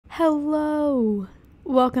Hello!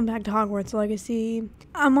 Welcome back to Hogwarts Legacy.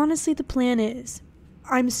 Honestly, the plan is,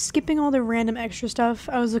 I'm skipping all the random extra stuff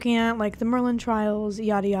I was looking at, like the Merlin trials,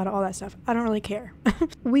 yada yada, all that stuff. I don't really care.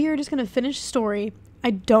 We are just gonna finish story.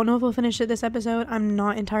 I don't know if we'll finish it this episode. I'm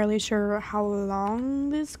not entirely sure how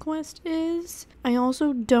long this quest is. I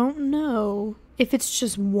also don't know if it's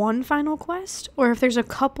just one final quest or if there's a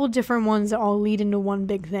couple different ones that all lead into one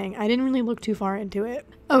big thing. I didn't really look too far into it.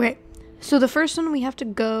 Okay. So the first one we have to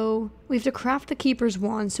craft the Keeper's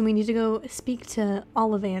Wand, so we need to go speak to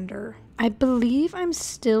Ollivander. I believe I'm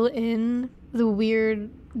still in the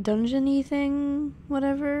weird dungeon-y thing,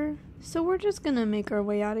 whatever. So we're just gonna make our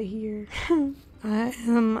way out of here. I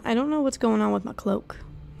don't know what's going on with my cloak.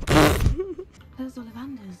 There's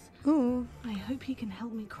Ollivander's. Ooh. I hope he can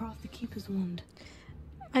help me craft the Keeper's Wand.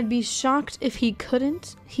 I'd be shocked if he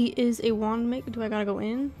couldn't. He is a wand maker. Do I gotta go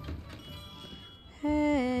in?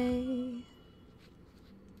 Hey.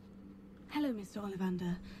 Hello, Mr.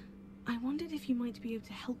 Ollivander. I wondered if you might be able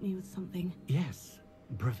to help me with something. Yes.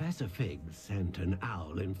 Professor Fig sent an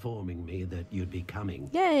owl informing me that you'd be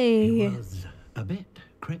coming. Yay! He was a bit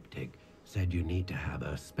cryptic. Said you need to have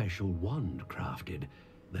a special wand crafted,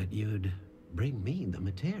 that you'd bring me the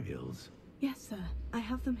materials. Yes, sir. I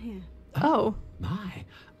have them here. Oh. My,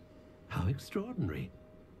 how extraordinary.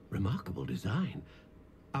 Remarkable design.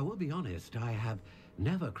 I will be honest, I have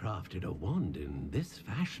never crafted a wand in this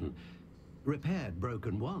fashion. Repaired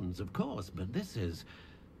broken wands, of course, but this is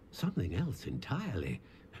something else entirely.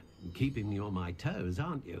 Keeping me on my toes,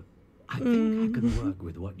 aren't you? I think I can work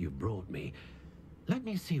with what you've brought me. Let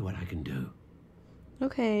me see what I can do.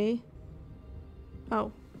 Okay.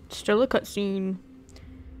 Oh, still a cutscene.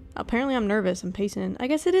 Apparently I'm nervous. I'm pacing. I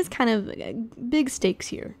guess it is kind of big stakes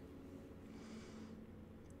here.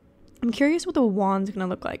 I'm curious what the wand's gonna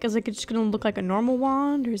look like. Is it just gonna look like a normal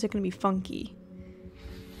wand, or is it gonna be funky?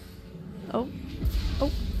 Oh.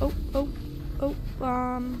 Oh, oh, oh, oh,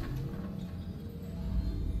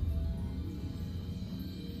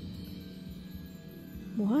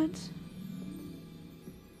 What?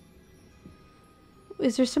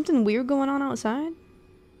 Is there something weird going on outside?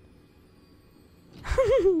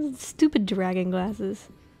 Stupid dragon glasses.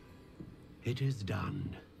 It is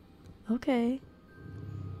done. Okay.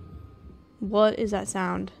 What is that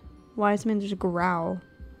sound? Why is something just a growl?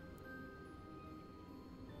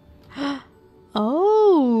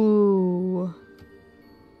 Oh!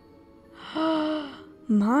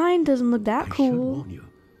 Mine doesn't look that I cool. should warn you,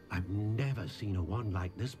 I've never seen a wand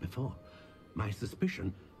like this before. My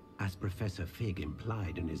suspicion, as Professor Fig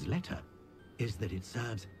implied in his letter, is that it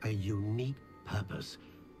serves a unique purpose.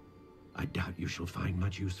 I doubt you shall find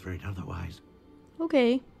much use for it otherwise.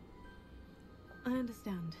 Okay. I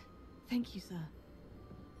understand. Thank you, sir.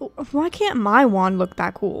 Why can't my wand look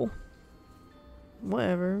that cool?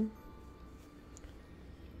 Whatever.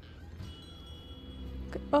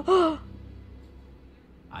 Okay. Oh!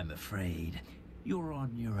 I'm afraid you're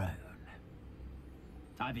on your own.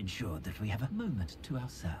 I've ensured that we have a moment to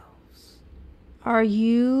ourselves. Are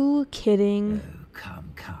you kidding? Oh,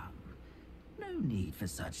 come, come. No need for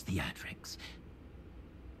such theatrics.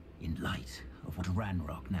 In light of what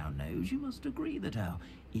Ranrock now knows, you must agree that our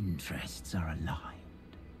interests are aligned.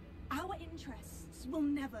 Our interests will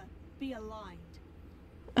never be aligned.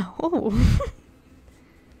 Oh.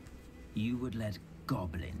 You would let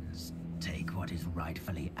goblins take what is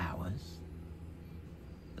rightfully ours?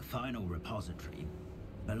 The final repository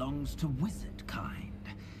belongs to wizard kind.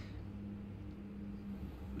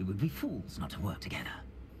 We would be fools not to work together.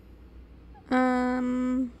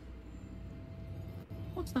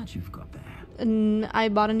 What's that you've got there? I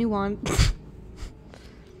bought a new wand.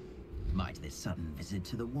 Might this sudden visit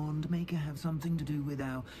to the wand maker have something to do with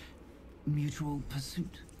our mutual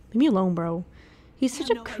pursuit? Leave me alone, bro. He's I such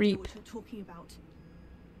have a no idea creep. what you're talking about.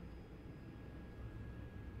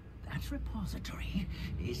 That repository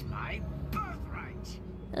is my birthright.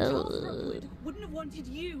 Rookwood wouldn't have wanted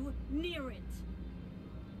you near it.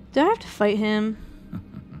 Do I have to fight him?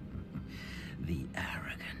 The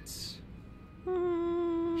arrogance.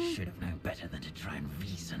 Should have known better than to try and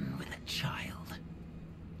reason with a child.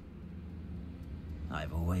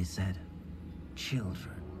 I've always said,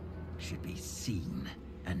 children should be seen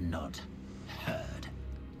and not heard.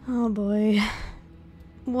 Oh boy.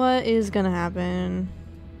 What is gonna happen?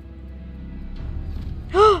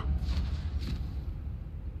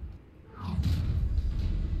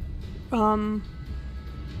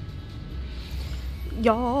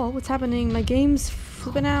 Y'all, what's happening? My game's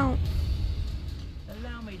flipping out.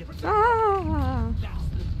 Allow me to Ah! That's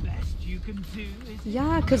the best you can do, is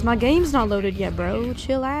Yeah, cause my game's not loaded yet, bro.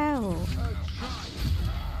 Chill out.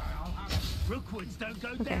 Rookwoods don't go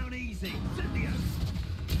Okay. down easy. Cynthia.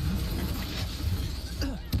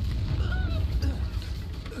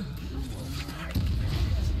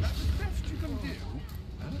 That's the best you can do.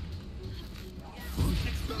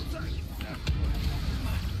 Explosive.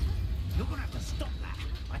 You're gonna have to stop that.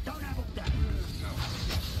 I don't have all day.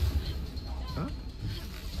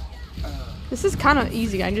 This is kind of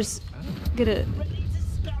easy. I just get to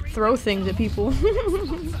throw things at people.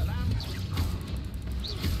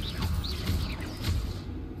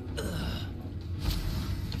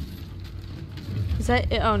 Is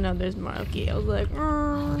that it? Oh no, there's more. Okay, I was like,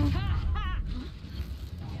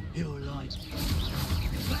 You're like.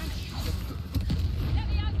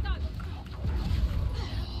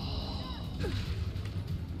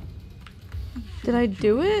 did I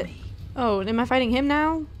do it? Oh, am I fighting him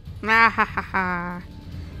now? Ah ha ha ha.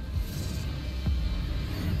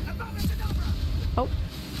 Oh.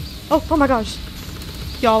 Oh, oh my gosh.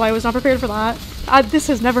 Y'all, I was not prepared for that. This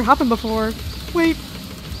has never happened before. Wait.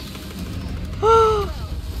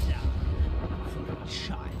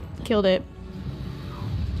 Killed it.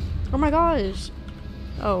 Oh my gosh.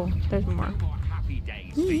 Oh, there's more. More happy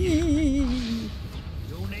days for you.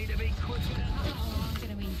 You'll need to be quick.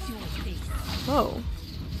 Oh.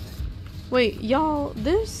 Wait, y'all,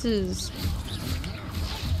 there is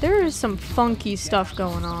some funky stuff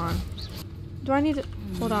going on. Do I need to,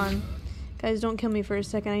 hold on. Guys, don't kill me for a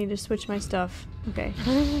second. I need to switch my stuff. Okay.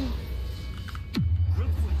 Rookwoods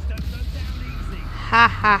don't go down easy. Ha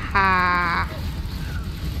ha ha.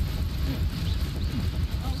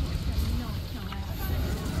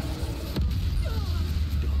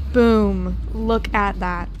 Boom. Look at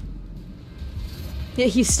that. Yeah,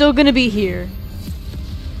 he's still gonna be here.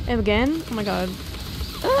 And again? Oh my god.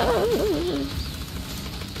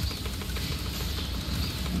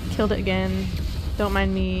 Killed it again. Don't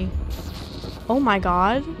mind me. Oh my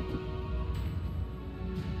god.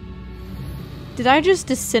 Did I just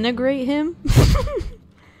disintegrate him?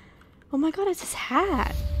 Oh my god, it's his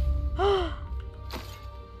hat.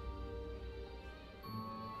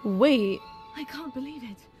 Wait. I can't believe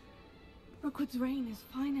it. Rookwood's reign is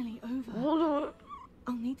finally over. Hold on.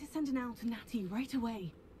 I'll need to send an owl to Natty right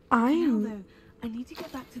away. I'm Now though, I need to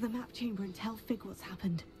get back to the map chamber and tell Fig what's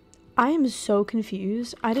happened. I am so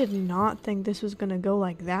confused. I did not think this was gonna go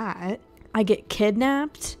like that. I get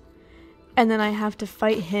kidnapped, and then I have to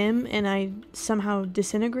fight him, and I somehow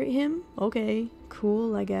disintegrate him? Okay,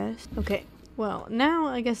 cool, I guess. Okay, well, now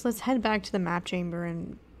I guess let's head back to the map chamber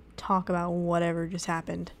and talk about whatever just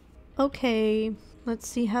happened. Okay, let's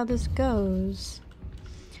see how this goes.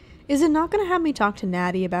 Is it not gonna have me talk to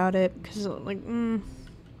Natty about it? Because, like,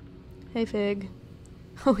 hey, Fig.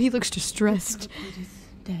 Oh, he looks distressed. Rookwood is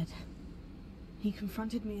dead. He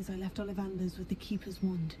confronted me as I left Ollivander's with the Keeper's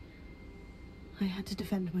wand. I had to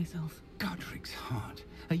defend myself. Godric's heart.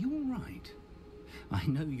 Are you all right? I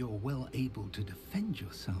know you're well able to defend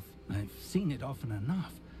yourself. I've seen it often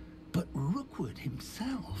enough. But Rookwood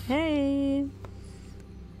himself... Hey.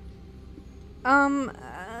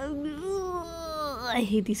 I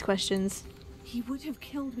hate these questions. He would have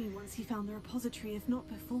killed me once he found the repository, if not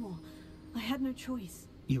before. I had no choice.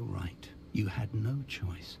 You're right. You had no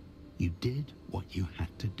choice. You did what you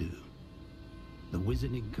had to do. The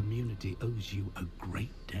wizarding community owes you a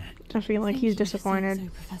great debt. I feel like Thank he's you for saying disappointed. so,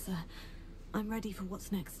 Professor. I'm ready for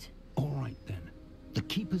what's next. All right then. The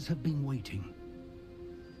keepers have been waiting.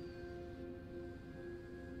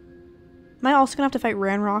 Am I also gonna have to fight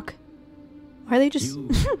Ranrock? Why are they just... You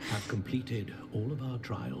have completed all of our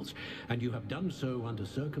trials, and you have done so under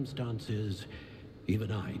circumstances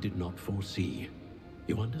even I did not foresee.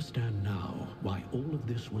 You understand now why all of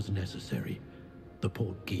this was necessary. The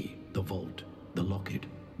portkey, the vault, the locket,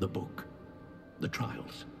 the book, the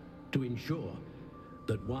trials. To ensure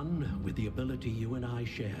that one with the ability you and I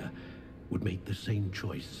share would make the same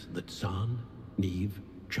choice that San, Neve,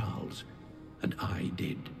 Charles, and I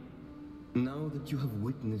did. Now that you have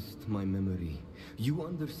witnessed my memory, you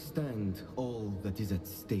understand all that is at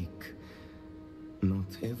stake. Not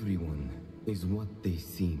everyone is what they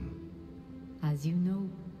seem. As you know,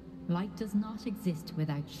 light does not exist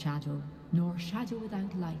without shadow, nor shadow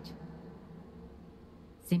without light.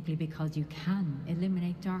 Simply because you can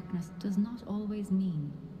eliminate darkness does not always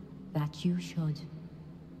mean that you should.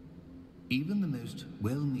 Even the most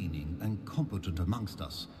well-meaning and competent amongst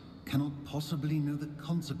us cannot possibly know the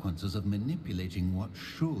consequences of manipulating what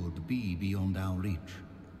should be beyond our reach.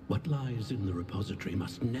 What lies in the repository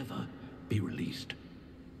must never be released.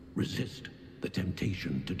 Resist the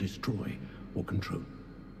temptation to destroy or control.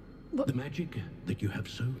 What? The magic that you have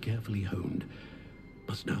so carefully honed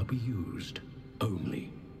must now be used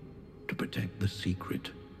only to protect the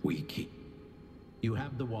secret we keep. You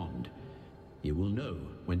have the wand. You will know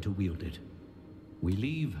when to wield it. We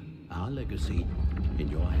leave our legacy in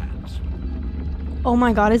your hands. Oh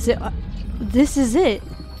my god, is it? This is it.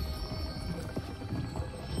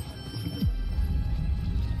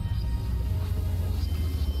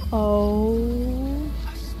 Oh.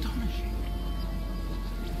 Astonishing.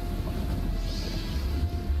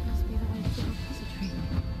 Must be the way to the repository.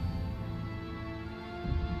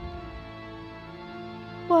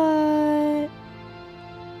 What?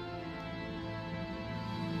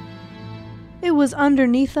 It was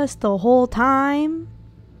underneath us the whole time?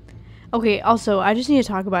 Okay, also, I just need to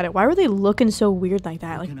talk about it. Why were they looking so weird like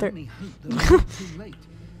that? Like, We can they're... only hope that we're not too late,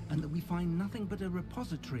 and that we find nothing but a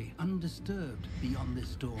repository undisturbed beyond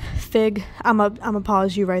this door. Fig, I'ma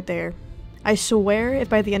pause you right there. I swear, if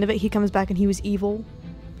by the end of it he comes back and he was evil,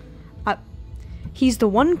 he's the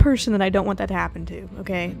one person that I don't want that to happen to,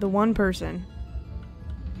 okay? The one person.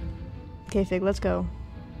 Okay, Fig, let's go.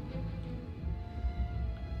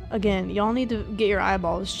 Again, y'all need to get your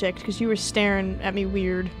eyeballs checked because you were staring at me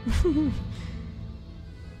weird.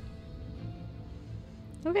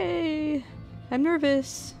 Okay. I'm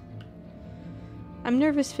nervous. I'm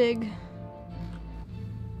nervous, Fig.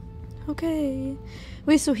 Okay.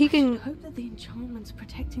 Wait, so he can... I hope that the enchantments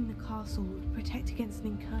protecting the castle would protect against an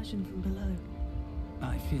incursion from below.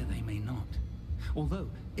 I fear they may not. Although,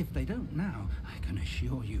 if they don't now, I can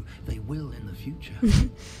assure you they will in the future.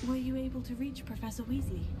 Were you able to reach Professor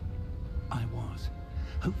Weasley? I was.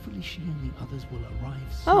 Hopefully she and the others will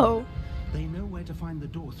arrive soon. Oh. They know where to find the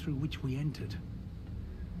door through which we entered.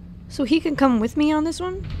 So he can come with me on this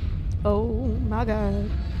one? Oh my god.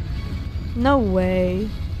 No way.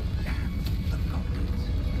 And the goblins.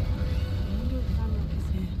 I wonder if Ranrock is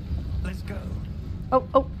here. Let's go.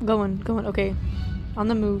 Oh, going. Okay. On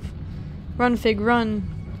the move. Run, Fig, run.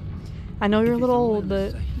 I know you're a If little his old, but...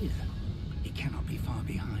 awareness are here, he cannot be far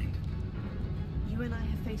behind. You and I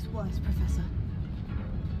have faced worse, Professor.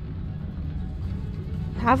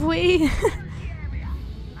 Have we?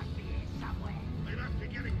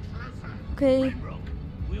 Okay.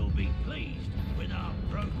 We'll be pleased with our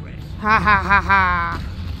progress. Ha ha ha ha.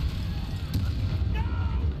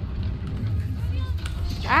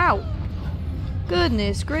 Ow.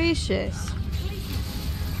 Goodness gracious.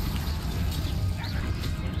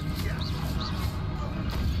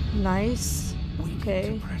 Nice. We Okay.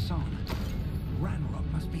 need to press on. Ranrock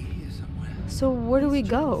must be here somewhere. So where do we This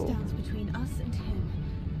trail go? stands between us and him.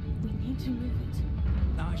 We need to move it.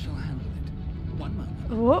 I shall handle it. One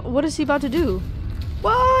moment. What is he about to do?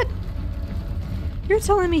 What? You're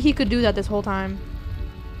telling me he could do that this whole time?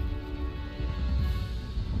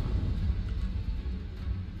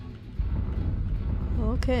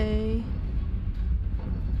 Okay.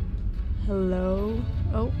 Hello?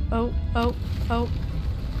 Oh.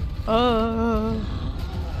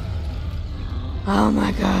 Oh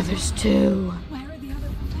my god, there's two. Where are the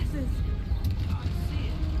other professors?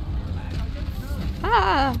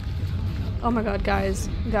 Ah! Oh my god, guys.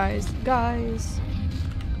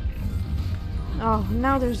 Oh,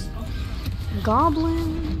 now there's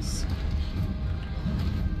goblins.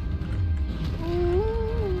 Ooh.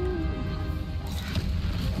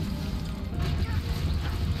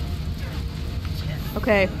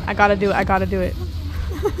 Okay, I gotta do it.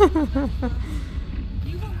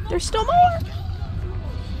 There's still more!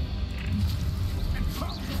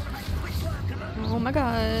 Oh my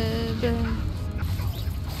god.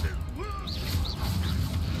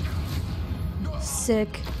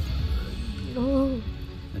 Sick. Oh.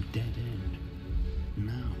 A dead end.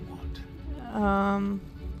 Now what?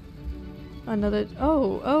 Another.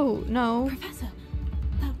 Oh, no. Professor,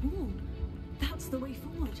 that wall. That's the way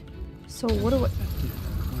forward. So what do I.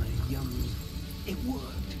 It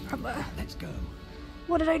worked. Let's go.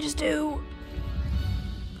 What did I just do?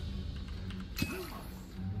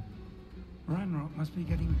 Ranrock must be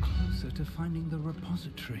getting closer to finding the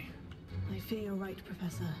repository. I fear you're right,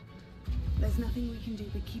 Professor. There's nothing we can do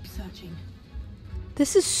but keep searching.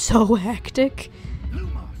 This is so hectic.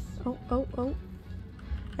 Lumos. Oh.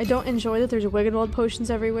 I don't enjoy that there's Wiggenweld potions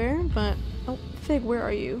everywhere, but... Oh, Fig, where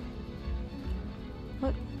are you?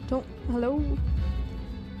 What? Don't... Hello?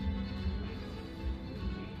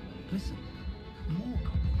 Listen, more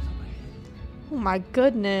goblins up ahead. Oh my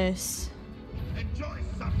goodness. Enjoy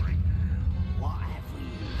suffering. What have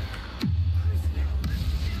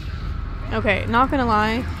we? Okay, not gonna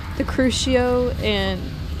lie. The Crucio and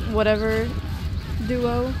whatever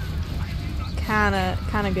duo, kinda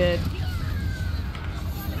good.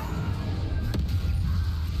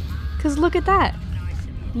 Cause look at that.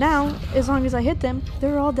 Now, as long as I hit them,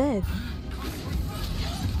 they're all dead.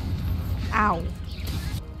 Ow.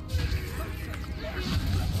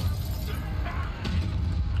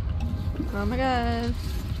 Oh my god.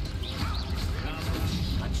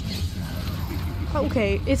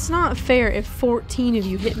 Okay, it's not fair if 14 of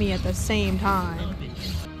you hit me at the same time.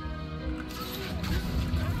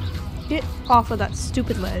 Get off of that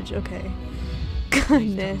stupid ledge, okay.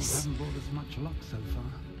 Goodness. Haven't brought us much luck so far.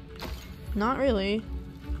 Not really.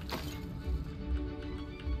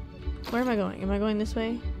 Where am I going? Am I going this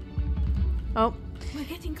way? Oh. We're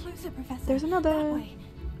getting closer, Professor. There's another. That way.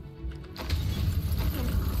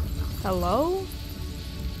 Hello?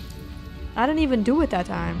 I didn't even do it that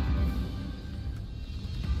time.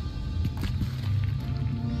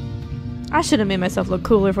 I should have made myself look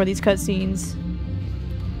cooler for these cutscenes.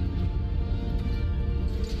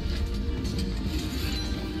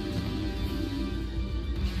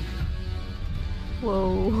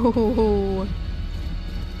 Whoa.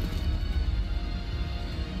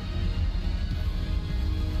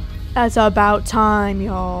 That's about time,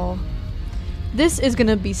 y'all. This is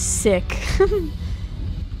gonna be sick. The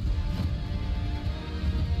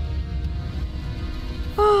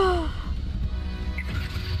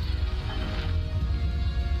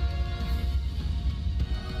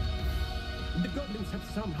goblins have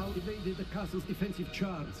somehow evaded the castle's defensive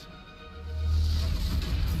charms.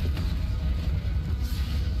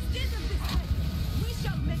 Steer them this way. We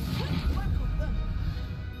shall make quick work of them.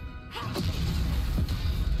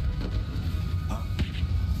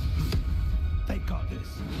 They got this.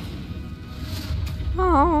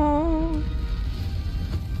 Oh.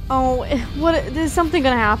 Oh, what? There's something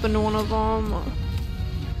gonna happen to one of them.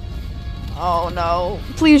 Oh no.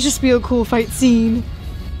 Please just be a cool fight scene.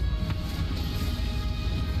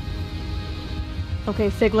 Okay,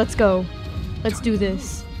 Fig, let's go. Let's do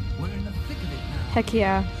this. We're in the thick of it now. Heck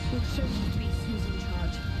yeah. We'll show the beast who's in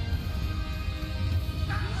charge.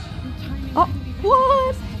 The timing Oh, couldn't be better,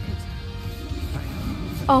 what? Professor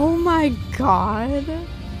Hecat. Oh my god.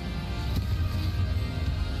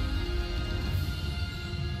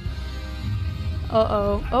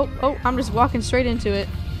 Uh-oh. Oh, I'm just walking straight into it.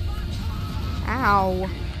 Ow.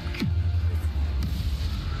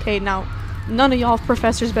 Okay, now, none of y'all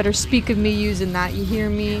professors better speak of me using that, you hear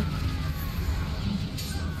me?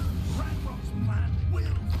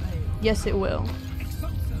 Yes, it will.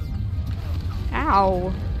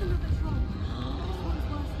 Ow.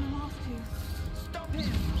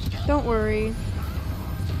 Don't worry.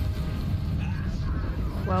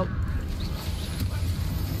 Well.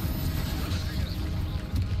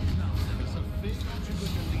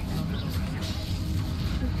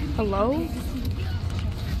 Hello?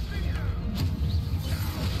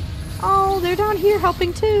 Oh, they're down here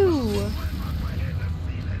helping too.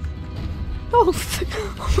 Oh,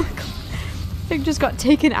 oh my god. Fig just got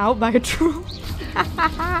taken out by a troll.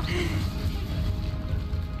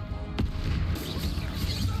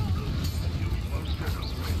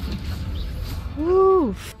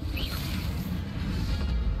 Woof.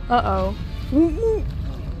 Uh-oh.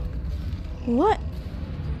 What?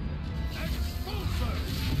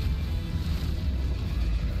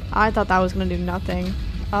 I thought that was gonna do nothing.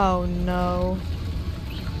 Oh no.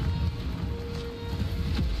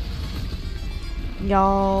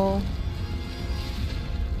 Y'all.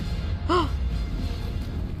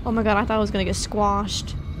 Oh my god, I thought I was gonna get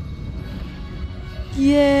squashed.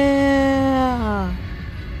 Yeah.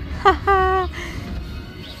 Haha.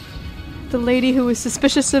 The lady who was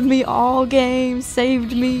suspicious of me all game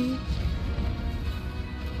saved me.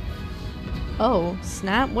 Oh,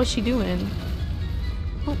 snap. What's she doing?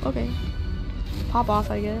 Oh, okay. Pop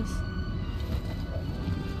off, I guess.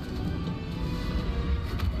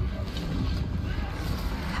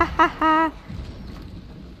 Ha ha ha!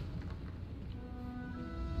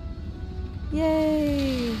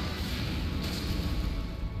 Yay!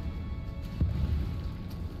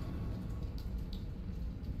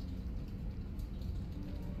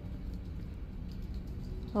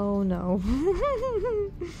 Oh no.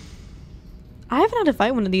 I haven't had to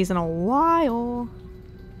fight one of these in a while.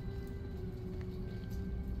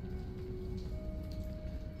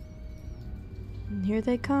 And here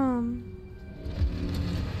they come.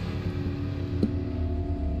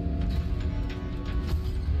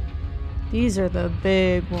 These are the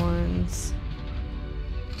big ones.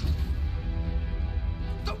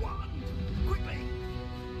 The wand! Quickly!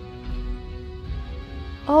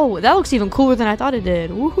 Oh, that looks even cooler than I thought it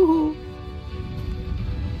did. Woohoo!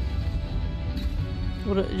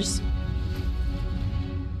 What? Just.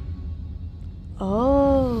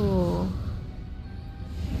 Oh.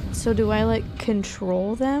 So do I like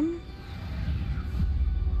control them?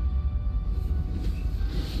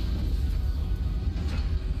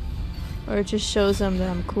 Or it just shows them that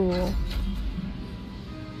I'm cool.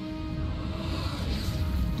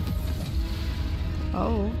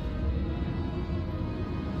 Oh.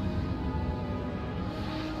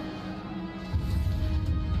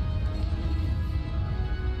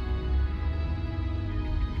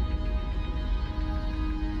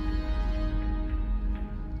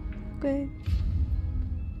 Okay.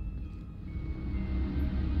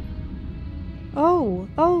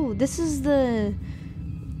 Oh, this is the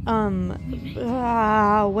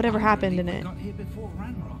whatever happened in it. Got here before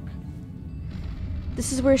Ranrock.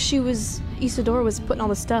 This is where Isidore was putting all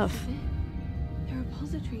the stuff. The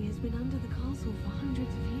repository has been under the castle for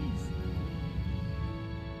hundreds of years.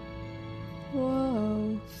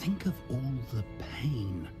 Whoa. Think of all the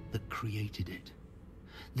pain that created it.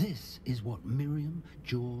 This is what Miriam,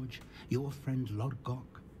 George, your friend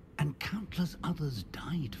Lodgok, and countless others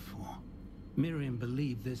died for. Miriam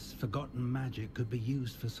believed this forgotten magic could be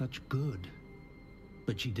used for such good.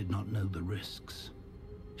 But she did not know the risks.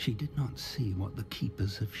 She did not see what the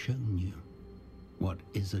Keepers have shown you. What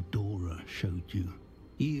Isadora showed you.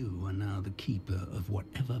 You are now the Keeper of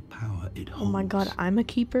whatever power it holds. Oh my god, I'm a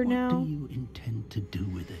keeper now? What do you intend to do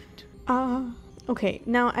with it? Okay,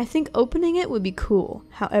 now I think opening it would be cool.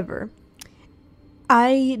 However,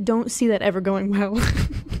 I don't see that ever going well.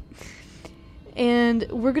 And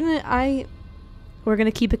we're gonna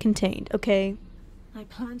keep it contained, okay? I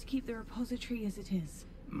plan to keep the repository as it is.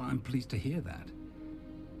 I'm pleased to hear that.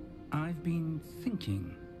 I've been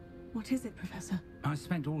thinking. What is it, Professor? I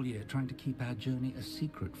spent all year trying to keep our journey a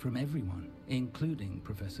secret from everyone, including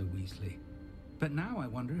Professor Weasley. But now I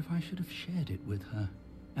wonder if I should have shared it with her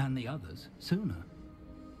and the others sooner.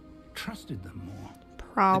 Trusted them more.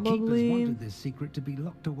 Probably. The Keepers wanted this secret to be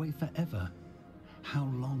locked away forever. How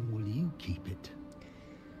long will you keep it?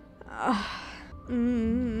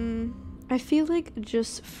 I feel like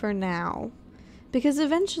just for now. Because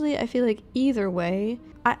eventually I feel like either way,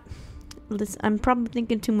 I'm probably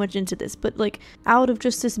thinking too much into this, but like out of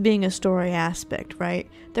just this being a story aspect, right?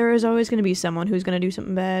 There is always going to be someone who's going to do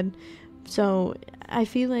something bad. So I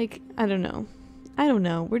feel like, I don't know.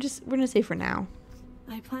 We're going to say for now.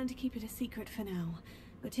 I plan to keep it a secret for now.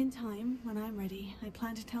 But in time, when I'm ready, I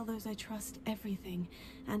plan to tell those I trust everything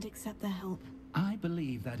and accept their help. I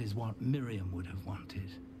believe that is what Miriam would have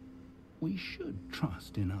wanted. We should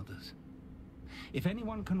trust in others. If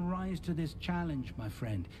anyone can rise to this challenge, my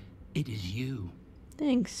friend, it is you.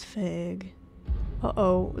 Thanks, Fig.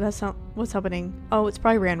 Uh-oh, that's not what's happening. Oh, it's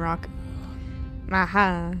probably Ranrock.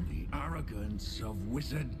 Aha. The arrogance of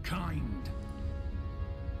wizard kind.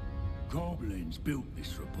 Goblins built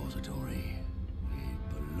this repository.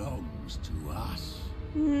 It belongs to us.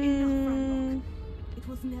 Enough, Ranrock. It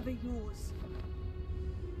was never yours.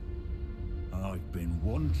 I've been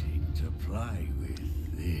wanting to play with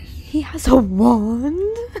this. He has a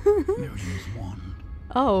wand? Miriam's wand.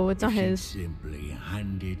 Oh, it's not She'd his. simply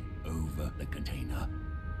handed over the container.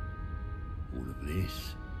 All of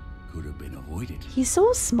this could have been avoided. He's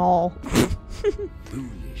so small.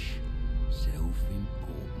 Foolish,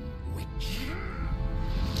 self-important witch.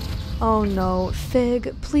 Oh no,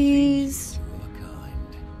 Fig, please. Your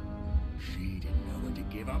kind. She didn't know when to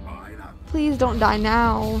give up either. Please don't die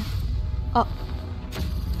now. Oh.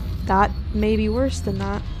 That may be worse than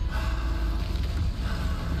that.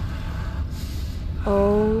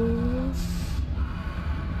 Oh.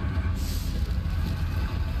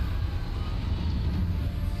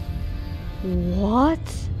 What?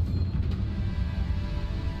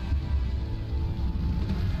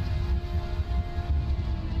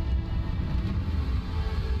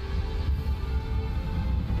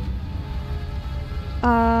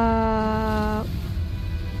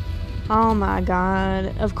 Oh my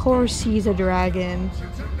god. Of course he's a dragon.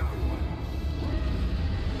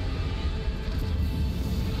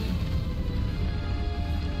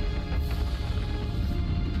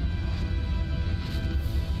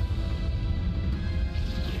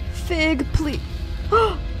 Fig, please.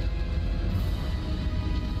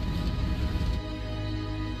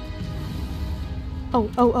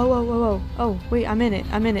 Oh, wait, I'm in it.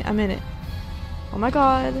 Oh my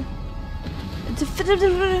god.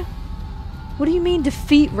 What do you mean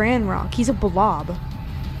defeat Ranrock? He's a blob.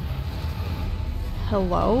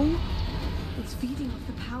 Hello? It's feeding off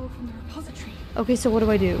the power from the repository. Okay, so what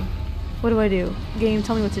do I do? Game,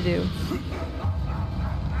 tell me what to do.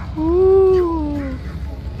 Ooh.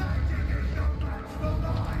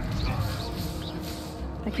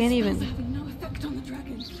 I can't even. It's having no effect on the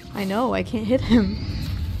dragon. I know, I can't hit him.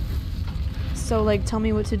 So, like, tell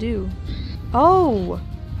me what to do. Oh!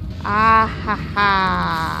 Ah ha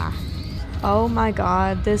ha! Oh my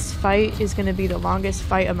god, this fight is gonna be the longest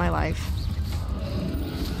fight of my life.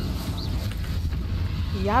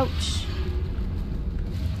 Youch.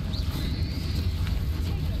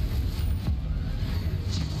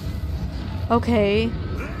 Okay.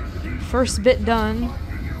 First bit done.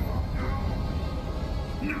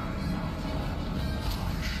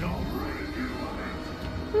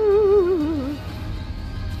 Ooh.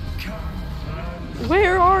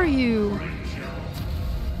 Where are you?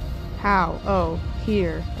 How? Oh,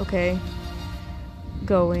 here. Okay.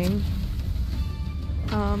 Going.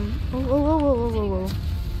 Whoa.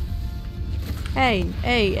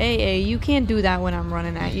 Hey, you can't do that when I'm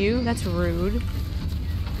running at you. That's rude.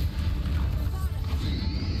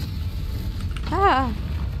 Ah!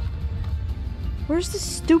 Where's the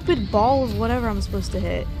stupid ball of whatever I'm supposed to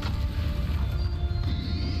hit?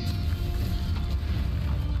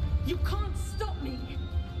 You can't stop me!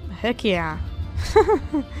 Heck yeah.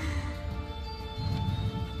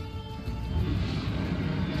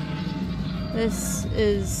 This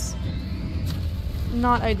is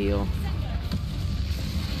not ideal.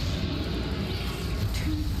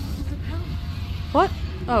 What?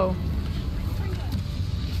 Oh.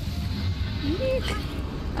 Eek.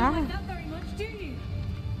 Ah. Not very much, do you?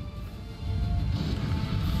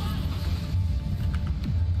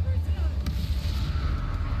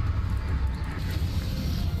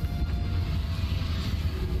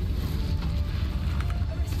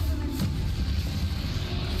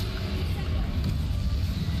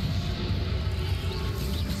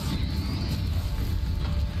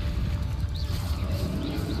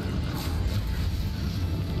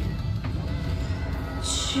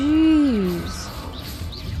 Jeez.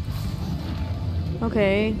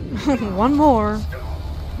 Okay. One more.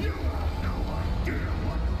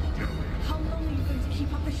 How long are you going to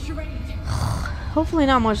keep up the charade? Hopefully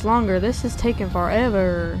not much longer. This is taking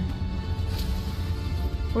forever.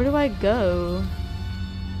 Where do I go?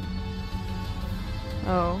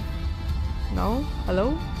 Oh. No?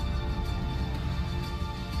 Hello?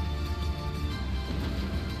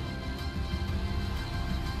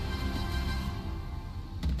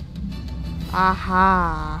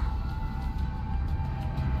 Aha.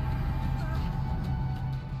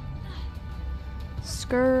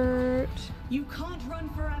 Skirt. You can't run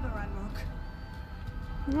forever, Ranrock.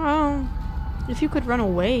 Well, if you could run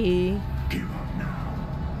away. Give up now,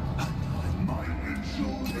 and I might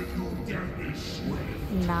ensure that your death is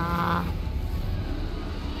swift. Nah.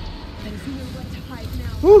 There's nowhere to hide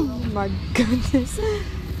now. Oh my goodness.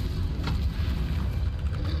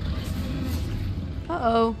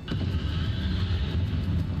 Uh-oh.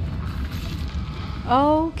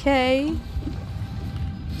 Okay.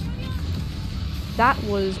 That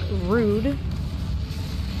was rude.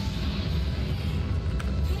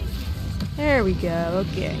 There we go.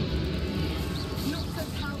 Okay. Not so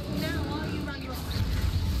powerful now, are you, Ranrock?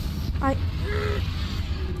 I...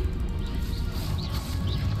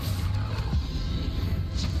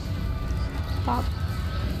 Stop.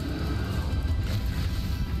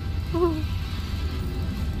 Ooh.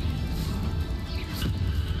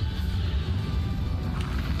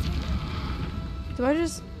 Do I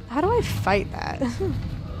just... How do I fight that?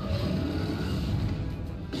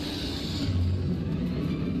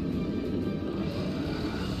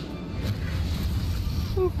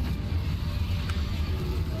 Ooh.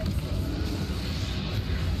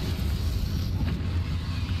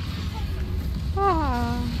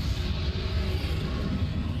 Ah.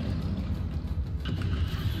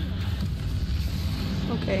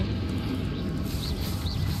 Okay.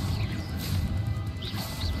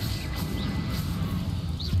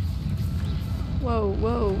 Whoa.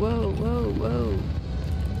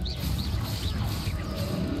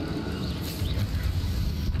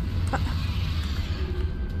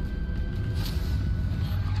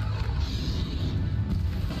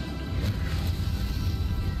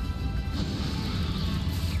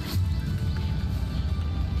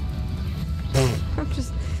 I'm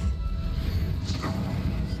just...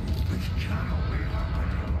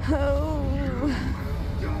 Oh.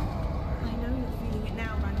 I know you're feeling it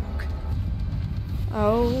now, Ranrock.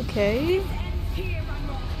 Okay. It ends here,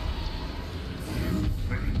 Ranrock.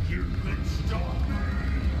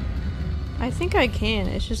 I think I can.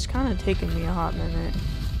 It's just kind of taking me a hot minute.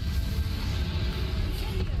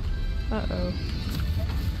 Uh-oh.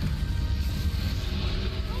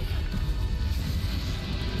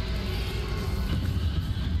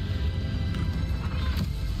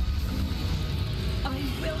 I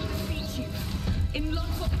will defeat you in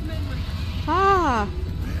Lodgok's memory. Ah!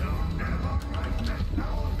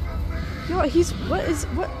 You know what,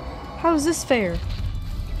 what? How is this fair?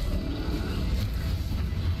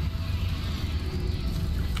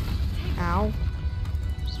 Ow.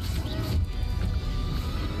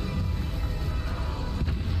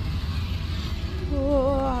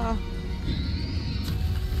 Oh.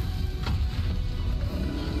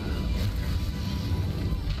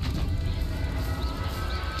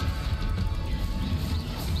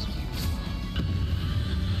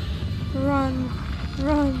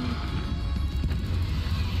 Run.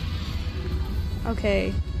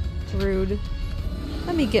 Okay. Rude.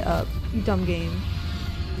 Let me get up, you dumb game.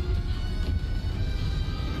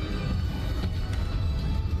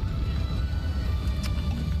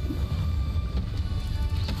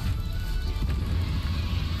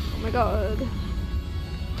 Oh my god.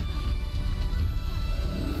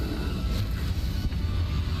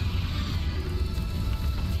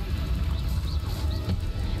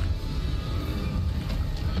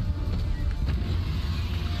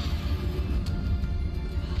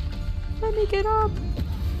 Let me get up.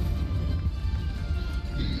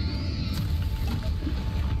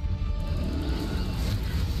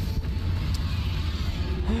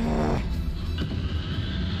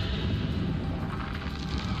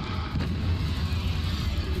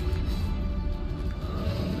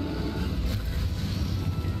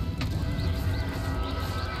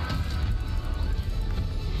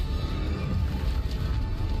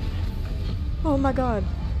 Oh my god.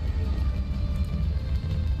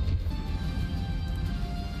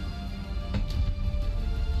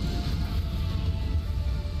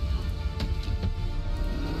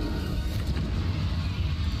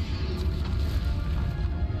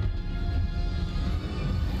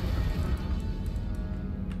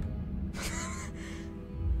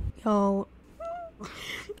 Y'all,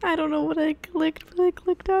 I don't know what I clicked, but I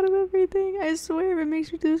clicked out of everything. I swear, if it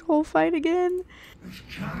makes me do this whole fight again. This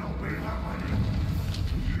cannot be happening.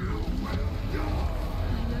 You will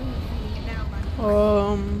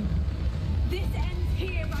die. This ends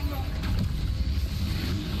here, RANROK.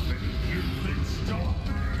 You can stop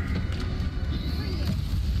me.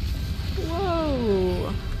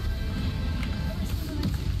 Whoa.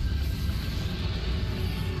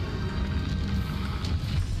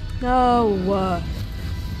 No.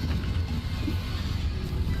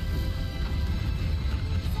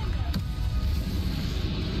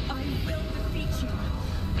 I will defeat you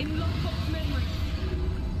in Logbok's memory.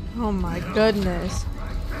 Oh my goodness.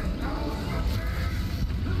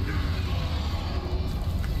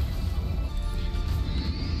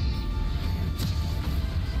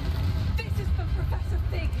 This is for Professor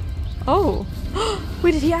Fig. Oh.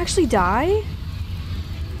 Wait, did he actually die?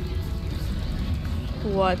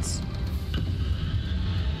 What?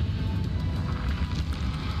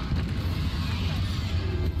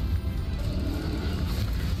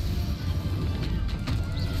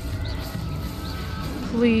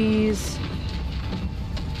 Please.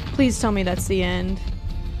 Please tell me that's the end.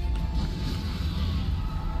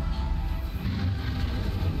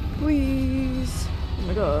 Please. Oh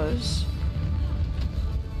my gosh.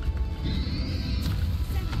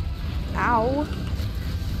 Ow.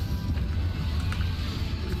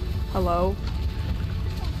 Hello?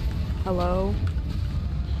 Hello?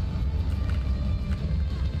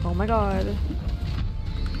 Oh my god.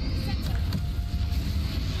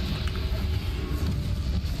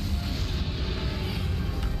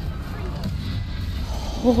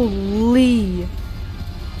 Holy.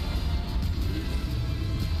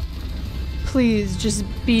 Please, just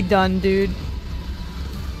be done, dude.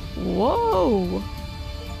 Whoa.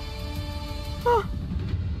 Huh.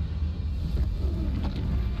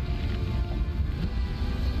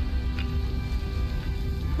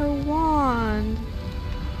 Her wand.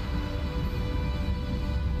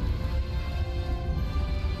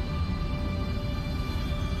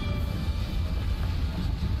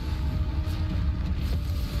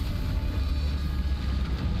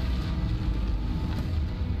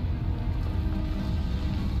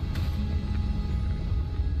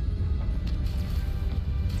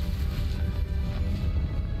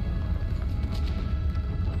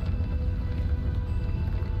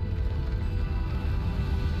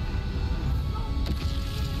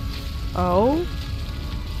 Oh?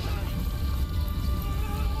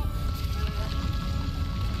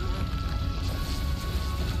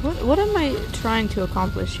 What am I trying to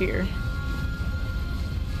accomplish here?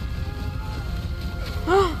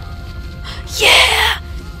 Yeah!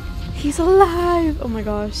 He's alive! Oh my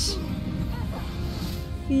gosh.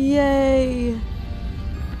 Yay!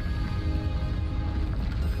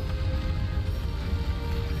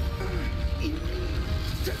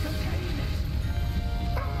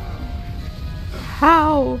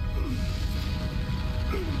 How?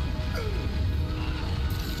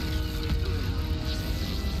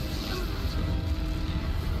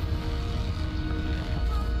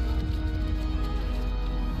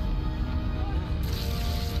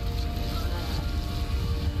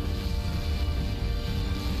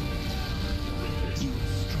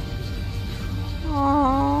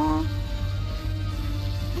 Aww.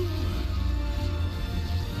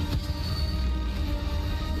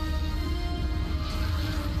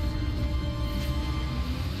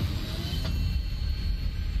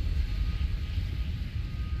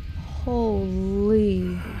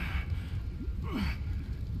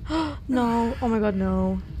 Oh my god,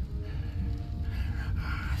 no.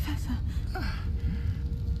 Professor.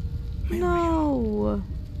 No.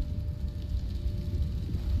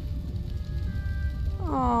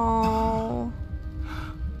 Oh.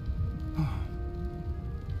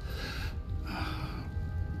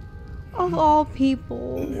 Of all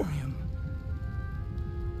people. Miriam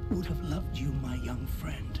would have loved you, my young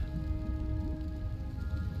friend.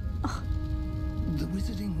 The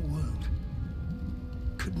wizarding world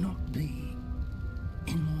could not be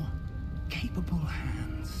in more capable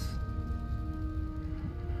hands.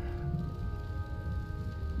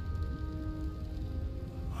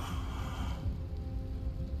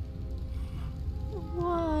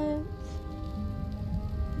 What?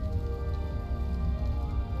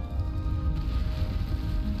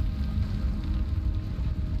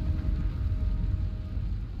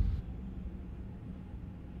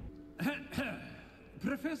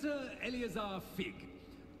 Professor Eleazar Fig.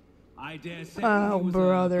 I dare say Oh, he was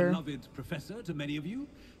brother. a beloved professor to many of you,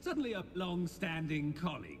 certainly a long-standing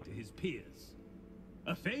colleague to his peers.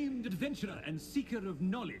 A famed adventurer and seeker of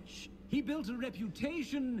knowledge, he built a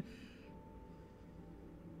reputation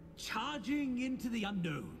charging into the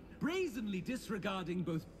unknown, brazenly disregarding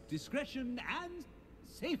both discretion and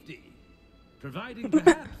safety, providing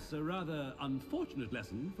perhaps a rather unfortunate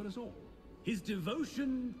lesson for us all. His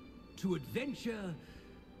devotion to adventure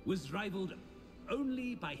was rivaled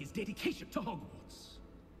only by his dedication to Hogwarts.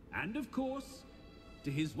 And of course, to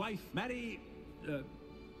his wife,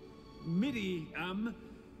 Miriam,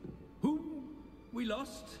 whom we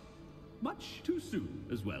lost much too soon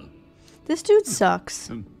as well. This dude sucks.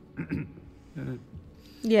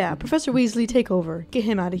 Yeah, Professor Weasley, take over. Get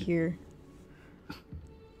him out of here.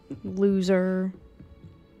 Loser.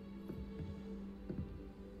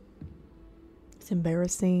 It's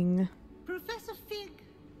embarrassing. Professor Fig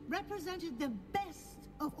represented the best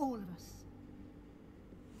of all of us.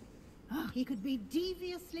 He could be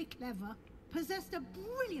deviously clever, possessed a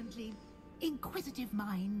brilliantly inquisitive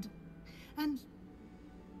mind, and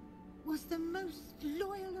was the most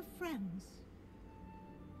loyal of friends.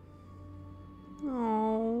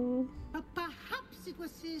 Oh. But perhaps it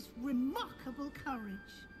was his remarkable courage,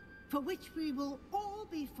 for which we will all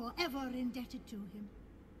be forever indebted to him.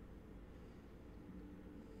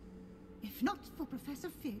 If not for Professor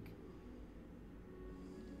Fig,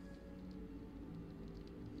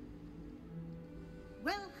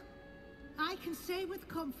 well, I can say with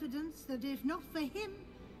confidence that if not for him,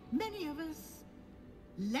 many of us,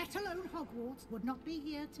 let alone Hogwarts, would not be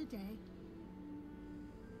here today.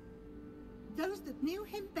 Those that knew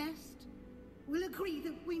him best will agree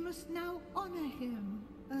that we must now honor him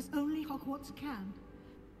as only Hogwarts can,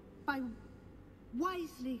 by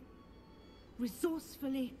wisely,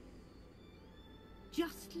 resourcefully,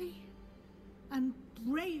 justly, and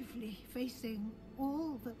bravely facing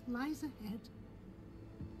all that lies ahead.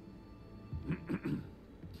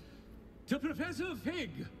 To Professor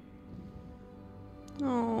Fig!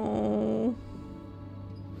 Oh.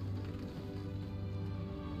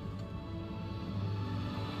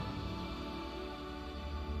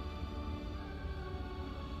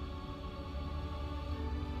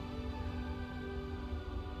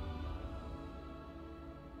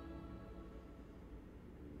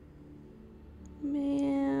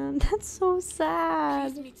 Man, that's so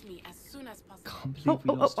sad. Please meet me as soon as possible. Can't believe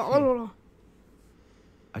we lost him. Oh.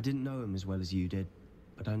 I didn't know him as well as you did,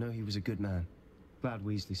 but I know he was a good man. Glad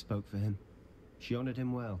Weasley spoke for him. She honored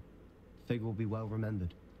him well. Fig will be well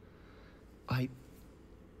remembered. I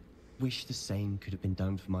wish the same could have been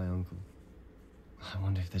done for my uncle. I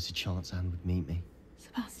wonder if there's a chance Anne would meet me.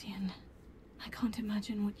 Sebastian, I can't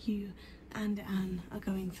imagine what you and Anne are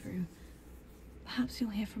going through. Perhaps you'll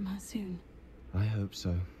hear from her soon. I hope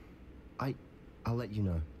so. I'll let you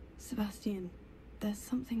know. Sebastian, there's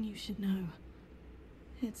something you should know.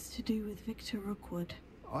 It's to do with Victor Rookwood.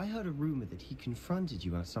 I heard a rumor that he confronted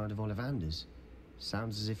you outside of Ollivander's.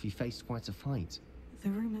 Sounds as if he faced quite a fight. The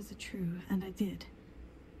rumors are true, and I did.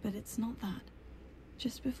 But it's not that.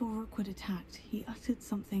 Just before Rookwood attacked, he uttered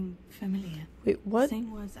something familiar. Wait, what?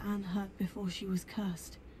 Same words Anne heard before she was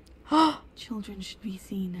cursed. Children should be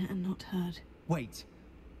seen and not heard. Wait.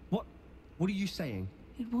 What are you saying?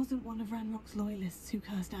 It wasn't one of Ranrock's loyalists who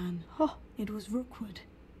cursed Anne. It was Rookwood.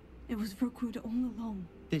 It was Rookwood all along.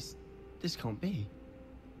 This can't be.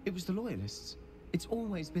 It was the Loyalists. It's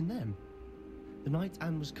always been them. The night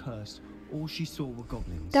Anne was cursed, all she saw were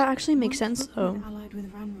goblins. That actually makes sense, Rookwood though. allied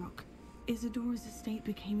with Ranrock, Isadora's estate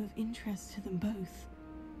became of interest to them both.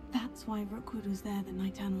 That's why Rookwood was there the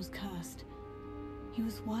night Anne was cursed. He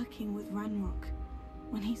was working with Ranrock.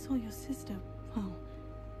 When he saw your sister, well,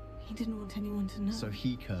 he didn't want anyone to know. So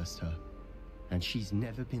he cursed her. And she's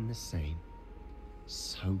never been the same.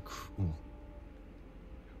 So cruel.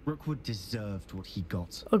 Rookwood deserved what he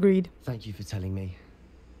got. Agreed. Thank you for telling me.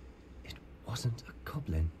 It wasn't a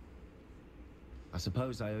goblin. I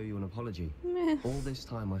suppose I owe you an apology. Meh. All this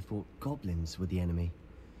time I thought goblins were the enemy.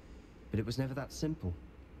 But it was never that simple.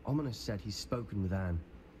 Ominous said he's spoken with Anne.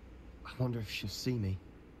 I wonder if she'll see me.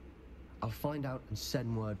 I'll find out and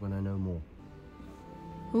send word when I know more.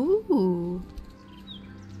 Ooh.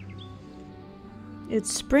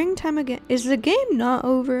 It's springtime again. Is the game not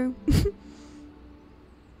over?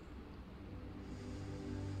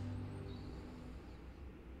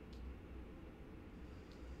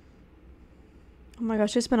 Oh my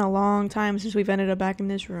gosh, it's been a long time since we've ended up back in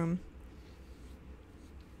this room.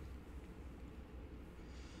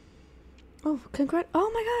 Oh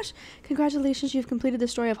my gosh! Congratulations, you've completed the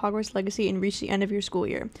story of Hogwarts Legacy and reached the end of your school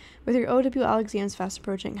year. With your OWL exams fast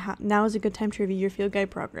approaching, now is a good time to review your field guide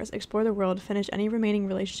progress, explore the world, finish any remaining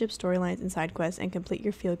relationship storylines and side quests, and complete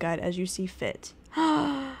your field guide as you see fit.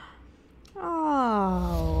 Oh.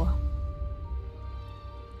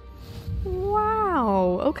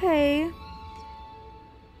 Wow, okay.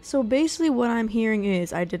 So basically what I'm hearing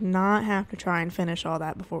is I did not have to try and finish all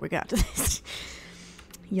that before we got to this.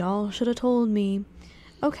 Y'all should have told me.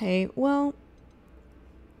 Okay, well,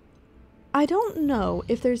 I don't know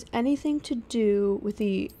if there's anything to do with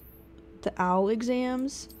the OWL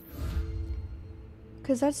exams.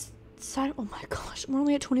 Because that's sad. Oh my gosh, we're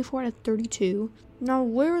only at 24 out of 32. Now,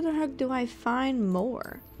 where the heck do I find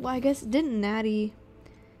more? Well, I guess, didn't Natty...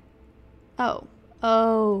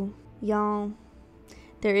 Oh, y'all.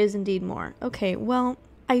 There is indeed more. Okay, well,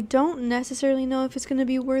 I don't necessarily know if it's going to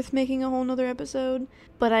be worth making a whole nother episode,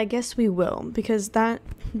 but I guess we will, because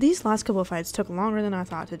these last couple of fights took longer than I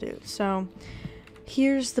thought to do. So,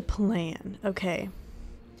 here's the plan, okay?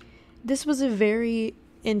 This was a very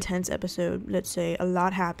intense episode, let's say. A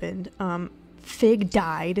lot happened. Fig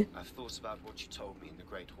died. I've thought about what you told me in the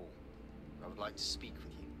Great Hall. I would like to speak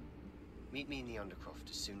with you. Meet me in the Undercroft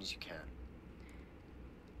as soon as you can.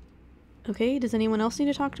 Okay, does anyone else need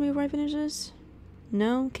to talk to me before I finish this?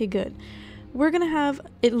 No? Okay, good. We're gonna have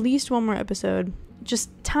at least one more episode,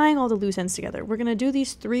 just tying all the loose ends together. We're gonna do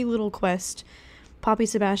these 3 little quests, Poppy,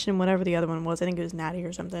 Sebastian, whatever the other one was. I think it was Natty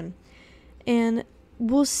or something. And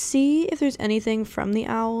we'll see if there's anything from the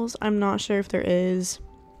owls. I'm not sure if there is.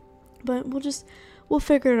 But we'll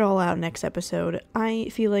figure it all out next episode. I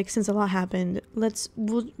feel like since a lot happened,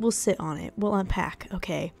 we'll sit on it. We'll unpack,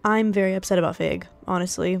 okay? I'm very upset about Fig,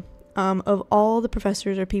 honestly. Of all the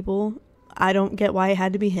professors or people, I don't get why it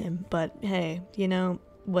had to be him, but hey, you know,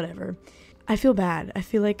 whatever. I feel bad. I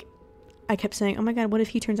feel like I kept saying, oh my god, what if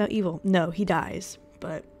he turns out evil? No, he dies,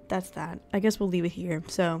 but that's that. I guess we'll leave it here.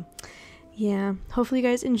 So, yeah, hopefully you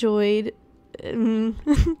guys enjoyed, and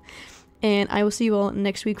I will see you all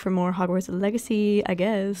next week for more Hogwarts Legacy, I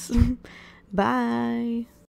guess. Bye!